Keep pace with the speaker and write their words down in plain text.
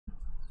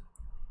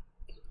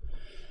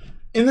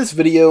In this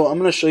video, I'm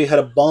going to show you how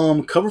to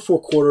bomb cover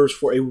four quarters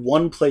for a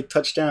one-play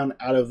touchdown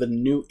out of the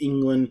New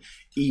England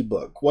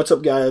ebook. What's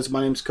up, guys?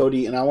 My name's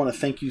Cody, and I want to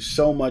thank you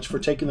so much for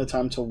taking the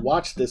time to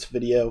watch this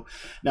video.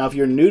 Now, if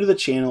you're new to the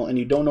channel and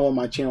you don't know what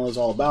my channel is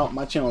all about,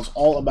 my channel is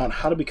all about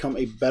how to become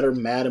a better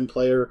Madden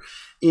player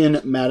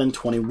in Madden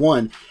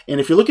 21. And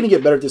if you're looking to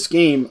get better at this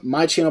game,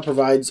 my channel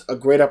provides a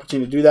great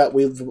opportunity to do that.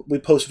 We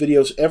post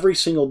videos every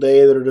single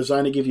day that are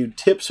designed to give you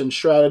tips and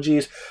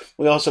strategies.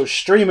 We also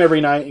stream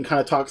every night and kind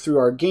of talk through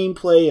our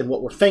gameplay and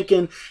what we're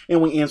thinking, and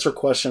we answer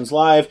questions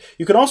live.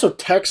 You can also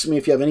text me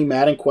if you have any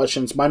Madden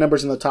questions. My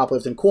number's in the top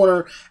left-hand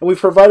corner, and we've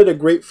provided a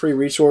great free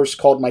resource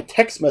called my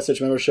text message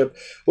membership,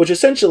 which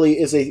essentially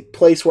is a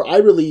place where I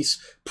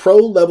release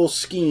pro-level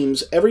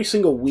schemes every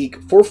single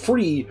week for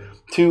free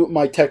to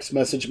my text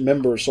message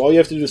members. So all you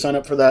have to do to sign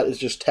up for that is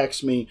just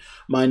text me.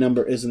 My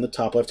number is in the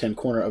top left-hand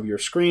corner of your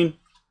screen.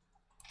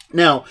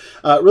 Now,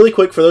 really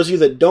quick, for those of you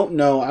that don't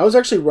know, I was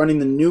actually running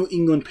the New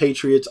England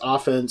Patriots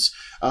offense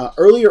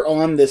earlier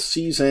on this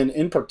season.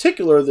 In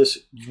particular, this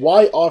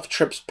Y off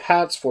trips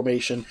Pats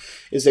formation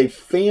is a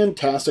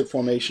fantastic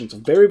formation. It's a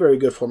very, very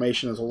good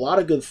formation. There's a lot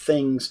of good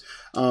things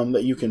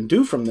that you can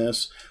do from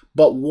this.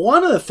 But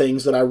one of the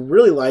things that I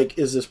really like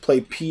is this play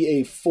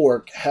PA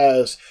Fork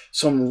has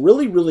some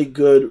really, really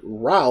good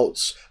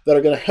routes that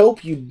are going to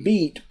help you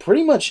beat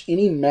pretty much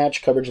any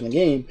match coverage in the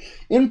game.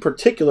 In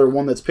particular,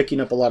 one that's picking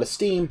up a lot of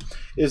steam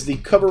is the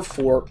cover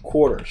four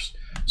quarters.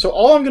 So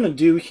all I'm going to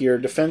do here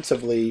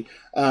defensively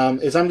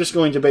is I'm just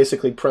going to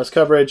basically press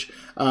coverage.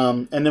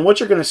 And then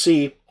what you're going to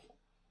see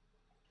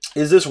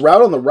is this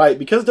route on the right.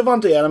 Because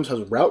Davante Adams has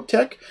route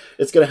tech,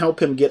 it's going to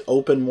help him get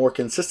open more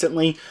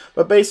consistently.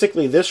 But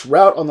basically, this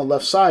route on the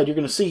left side, you're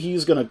going to see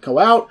he's going to go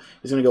out,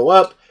 he's going to go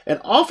up, and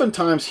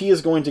oftentimes he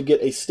is going to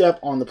get a step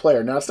on the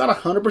player. Now, it's not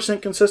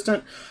 100%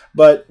 consistent,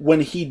 but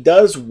when he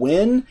does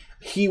win,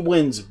 he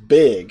wins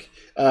big.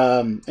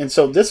 And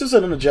so this is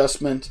an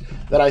adjustment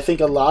that I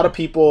think a lot of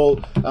people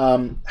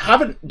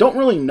don't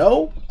really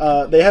know.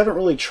 They haven't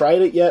really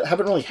tried it yet,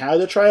 haven't really had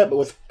to try it, but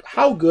with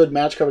how good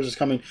match coverage is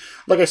coming,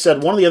 like I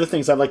said, one of the other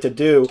things I'd like to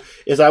do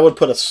is I would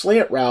put a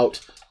slant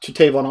route to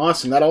Tavon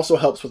Austin. That also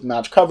helps with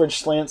match coverage.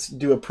 Slants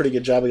do a pretty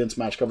good job against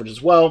match coverage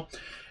as well.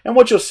 And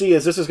what you'll see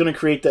is this is going to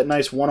create that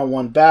nice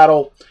one-on-one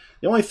battle.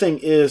 The only thing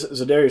is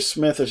Zadarius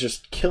Smith is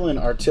just killing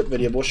our tip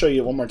video. But we'll show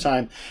you one more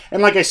time.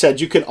 And like I said,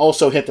 you can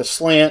also hit the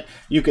slant.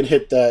 You can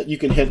hit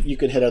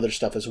other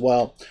stuff as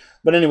well.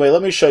 But anyway,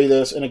 let me show you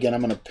this. And again,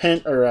 I'm going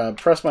to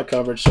press my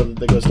coverage so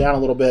that it goes down a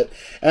little bit.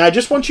 And I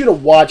just want you to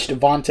watch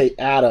Davante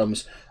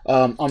Adams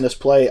on this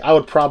play. I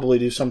would probably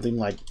do something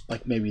like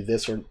maybe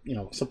this, or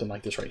something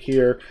like this right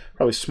here.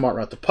 Probably smart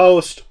route to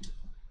post.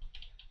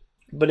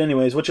 But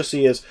anyways, what you'll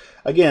see is,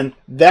 again,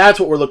 that's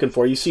what we're looking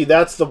for. You see,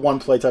 that's the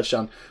one-play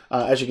touchdown,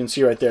 as you can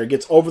see right there. It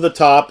gets over the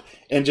top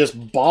and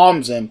just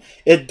bombs him.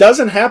 It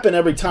doesn't happen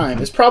every time.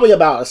 It's probably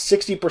about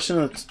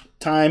 60% of the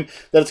time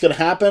that it's going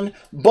to happen.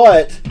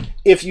 But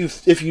if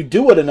you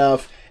do it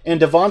enough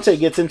and Davante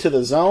gets into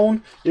the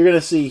zone, you're going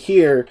to see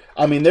here,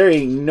 I mean, there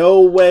ain't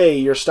no way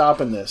you're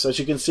stopping this. As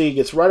you can see, it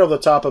gets right over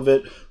the top of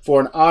it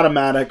for an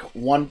automatic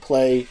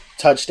one-play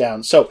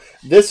touchdown. So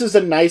this is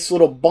a nice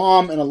little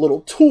bomb and a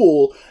little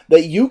tool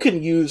that you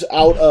can use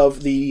out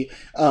of the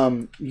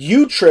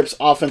U-Trips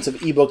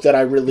offensive ebook that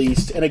I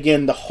released. And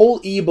again, the whole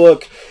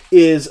ebook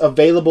is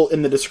available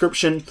in the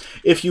description.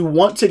 If you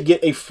want to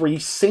get a free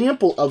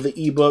sample of the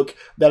ebook,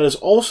 that is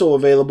also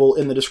available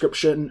in the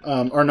description,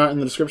 or not in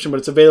the description, but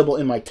it's available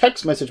in my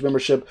text message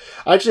membership.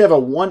 I actually have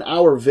a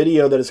 1-hour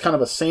video that is kind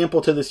of a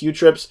sample to this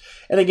U-Trips.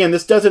 And again,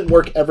 this doesn't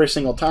work every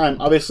single time.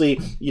 Obviously,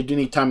 you do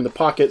need time in the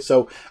pocket,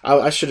 so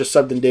I should have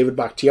subbed in David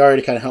Bakhtiari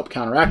to kind of help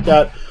counteract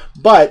that.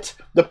 But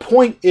the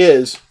point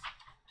is,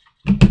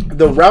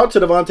 the route to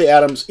Davante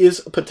Adams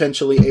is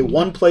potentially a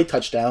one-play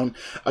touchdown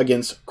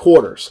against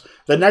quarters.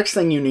 The next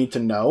thing you need to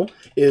know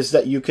is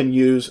that you can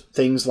use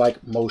things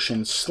like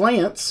motion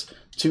slants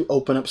to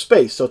open up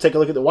space. So take a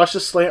look at watch the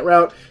slant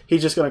route.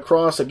 He's just going to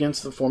cross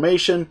against the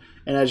formation,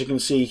 and as you can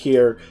see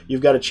here,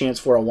 you've got a chance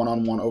for a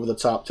one-on-one over the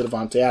top to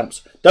Davante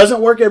Adams.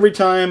 Doesn't work every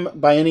time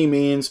by any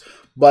means,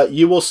 but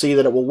you will see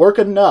that it will work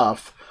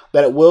enough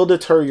that it will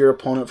deter your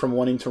opponent from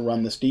wanting to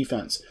run this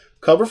defense.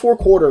 Cover four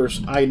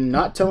quarters, I'm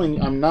not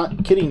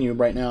kidding you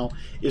right now,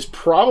 is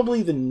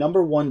probably the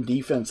 #1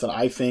 defense that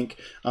I think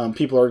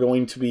people are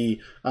going to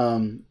be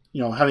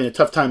having a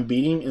tough time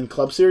beating in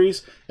Club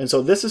Series. And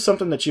so this is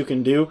something that you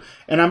can do.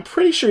 And I'm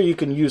pretty sure you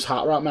can use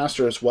Hot Route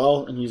Master as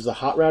well and use the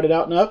hot routed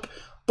out and up.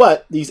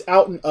 But these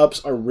out and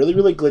ups are really,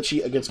 really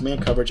glitchy against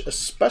man coverage,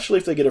 especially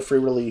if they get a free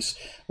release,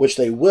 which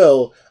they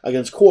will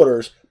against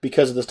quarters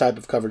because of this type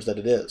of coverage that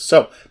it is.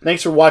 So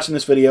thanks for watching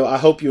this video. I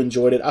hope you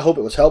enjoyed it. I hope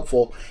it was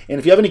helpful. And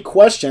if you have any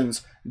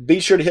questions, be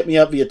sure to hit me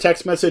up via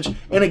text message.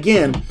 And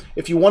again,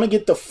 if you want to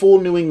get the full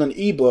New England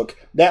ebook,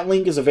 that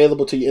link is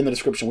available to you in the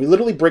description. We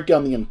literally break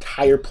down the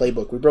entire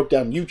playbook. We broke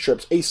down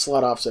U-Trips, ace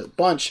slot offset,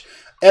 bunch,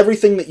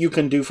 everything that you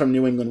can do from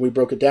New England. We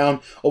broke it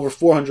down, over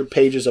 400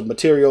 pages of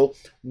material,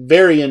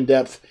 very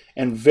in-depth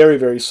and very,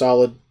 very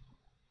solid.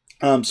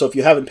 So if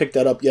you haven't picked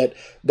that up yet,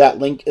 that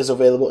link is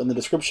available in the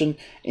description.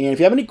 And if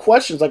you have any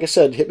questions, like I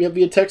said, hit me up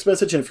via text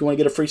message. And if you want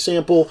to get a free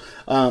sample,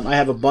 I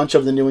have a bunch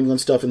of the New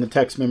England stuff in the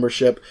text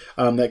membership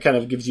that kind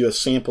of gives you a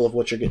sample of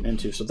what you're getting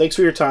into. So thanks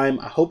for your time.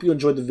 I hope you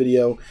enjoyed the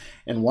video.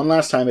 And one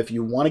last time, if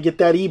you want to get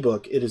that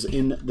ebook, it is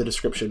in the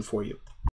description for you.